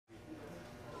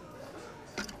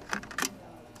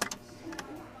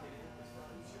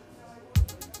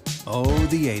Oh,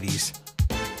 the 80s.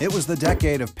 It was the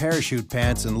decade of parachute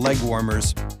pants and leg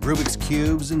warmers, Rubik's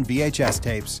Cubes and VHS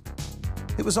tapes.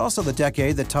 It was also the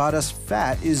decade that taught us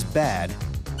fat is bad.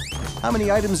 How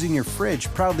many items in your fridge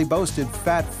proudly boasted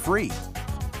fat-free?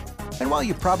 And while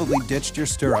you probably ditched your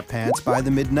stirrup pants by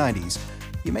the mid-90s,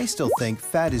 you may still think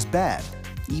fat is bad,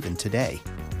 even today.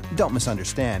 Don't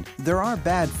misunderstand, there are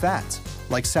bad fats,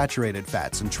 like saturated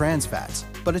fats and trans fats,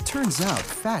 but it turns out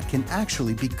fat can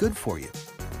actually be good for you.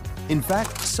 In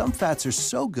fact, some fats are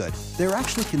so good, they're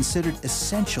actually considered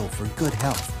essential for good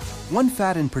health. One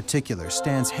fat in particular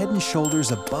stands head and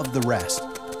shoulders above the rest,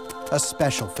 a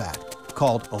special fat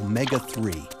called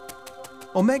Omega-3.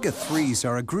 Omega-3s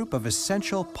are a group of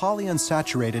essential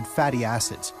polyunsaturated fatty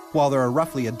acids. While there are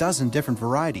roughly a dozen different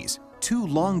varieties, two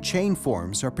long-chain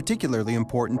forms are particularly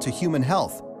important to human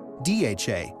health,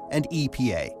 DHA and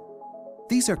EPA.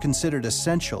 These are considered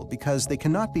essential because they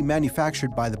cannot be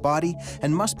manufactured by the body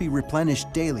and must be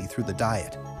replenished daily through the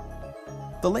diet.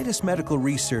 The latest medical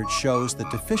research shows that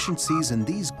deficiencies in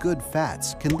these good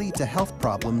fats can lead to health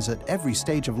problems at every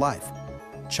stage of life: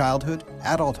 childhood,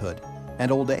 adulthood,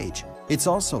 and old age. It's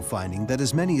also finding that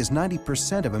as many as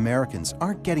 90% of Americans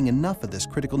aren't getting enough of this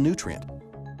critical nutrient.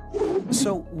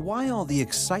 So why all the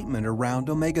excitement around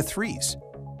omega-3s?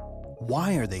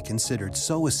 Why are they considered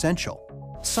so essential?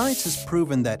 Science has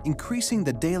proven that increasing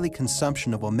the daily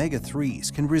consumption of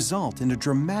omega-3s can result in a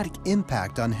dramatic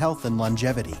impact on health and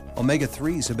longevity.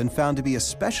 Omega-3s have been found to be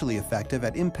especially effective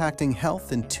at impacting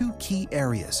health in two key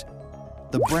areas: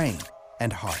 the brain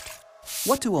and heart.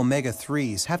 What do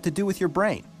omega-3s have to do with your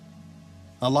brain?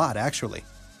 A lot, actually.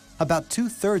 About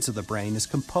 2/3 of the brain is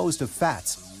composed of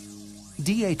fats.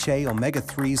 DHA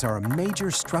omega-3s are a major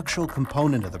structural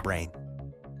component of the brain.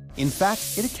 In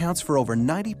fact, it accounts for over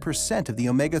 90% of the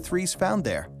omega-3s found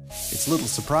there. It's little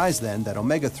surprise then that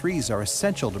omega-3s are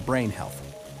essential to brain health.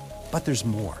 But there's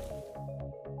more.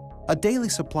 A daily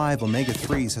supply of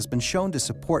omega-3s has been shown to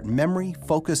support memory,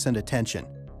 focus, and attention,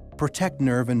 protect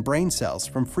nerve and brain cells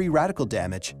from free radical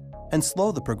damage, and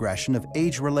slow the progression of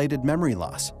age-related memory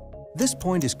loss. This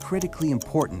point is critically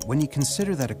important when you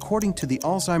consider that according to the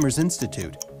Alzheimer's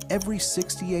Institute, every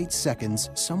 68 seconds,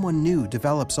 someone new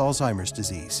develops Alzheimer's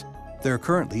disease. There are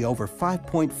currently over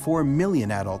 5.4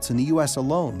 million adults in the US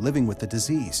alone living with the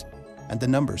disease, and the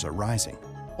numbers are rising.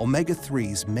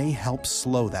 Omega-3s may help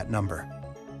slow that number.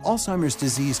 Alzheimer's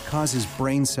disease causes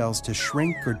brain cells to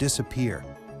shrink or disappear,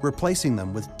 replacing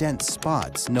them with dense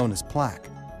spots known as plaque.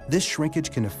 This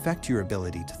shrinkage can affect your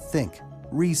ability to think,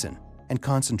 reason, and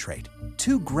concentrate.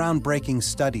 Two groundbreaking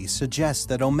studies suggest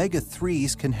that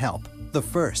omega-3s can help. The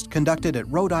first, conducted at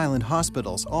Rhode Island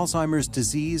Hospital's Alzheimer's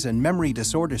Disease and Memory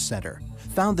Disorders Center,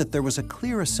 found that there was a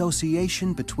clear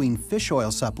association between fish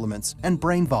oil supplements and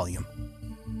brain volume.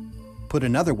 Put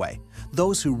another way,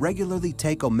 those who regularly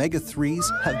take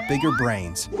omega-3s have bigger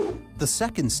brains. The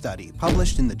second study,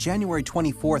 published in the January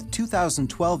 24,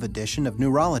 2012 edition of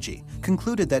Neurology,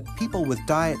 concluded that people with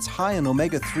diets high in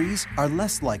omega-3s are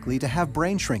less likely to have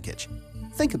brain shrinkage.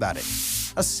 Think about it.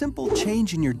 A simple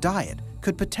change in your diet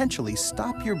could potentially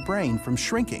stop your brain from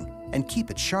shrinking and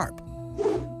keep it sharp.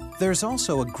 There's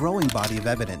also a growing body of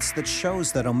evidence that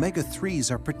shows that omega-3s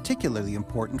are particularly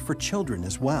important for children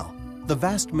as well. The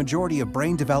vast majority of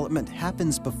brain development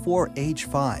happens before age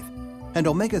 5, and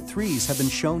omega-3s have been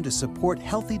shown to support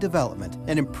healthy development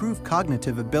and improve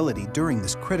cognitive ability during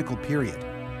this critical period.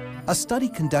 A study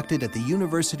conducted at the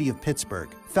University of Pittsburgh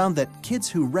found that kids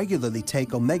who regularly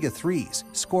take omega-3s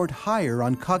scored higher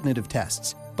on cognitive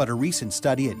tests, but a recent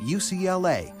study at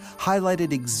UCLA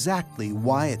highlighted exactly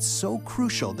why it's so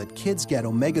crucial that kids get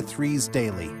omega-3s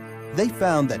daily. They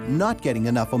found that not getting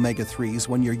enough omega-3s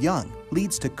when you're young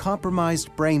leads to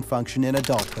compromised brain function in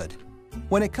adulthood.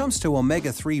 When it comes to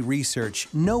omega-3 research,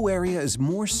 no area is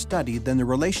more studied than the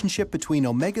relationship between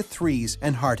omega-3s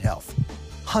and heart health.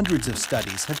 Hundreds of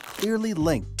studies have clearly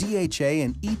linked DHA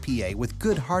and EPA with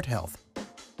good heart health.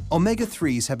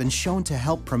 Omega-3s have been shown to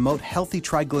help promote healthy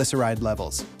triglyceride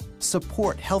levels,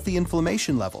 support healthy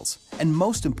inflammation levels, and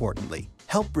most importantly,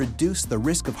 help reduce the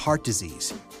risk of heart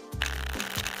disease.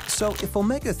 So if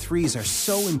omega-3s are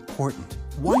so important,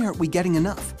 why aren't we getting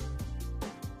enough?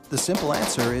 The simple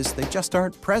answer is they just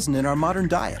aren't present in our modern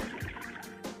diet.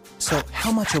 So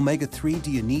how much omega-3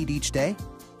 do you need each day?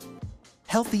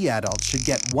 Healthy adults should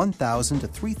get 1,000 to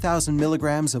 3,000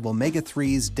 milligrams of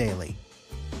omega-3s daily.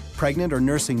 Pregnant or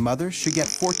nursing mothers should get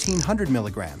 1,400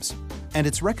 milligrams. And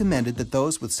it's recommended that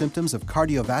those with symptoms of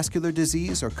cardiovascular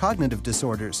disease or cognitive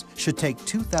disorders should take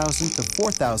 2,000 to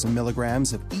 4,000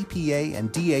 milligrams of EPA and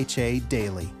DHA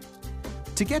daily.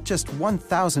 To get just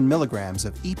 1,000 milligrams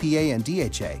of EPA and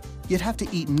DHA, you'd have to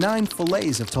eat 9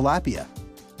 fillets of tilapia,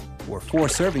 or 4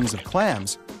 servings of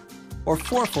clams, or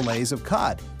 4 fillets of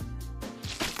cod.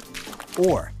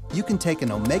 Or you can take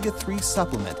an omega-3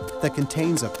 supplement that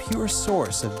contains a pure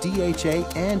source of DHA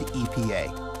and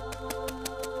EPA.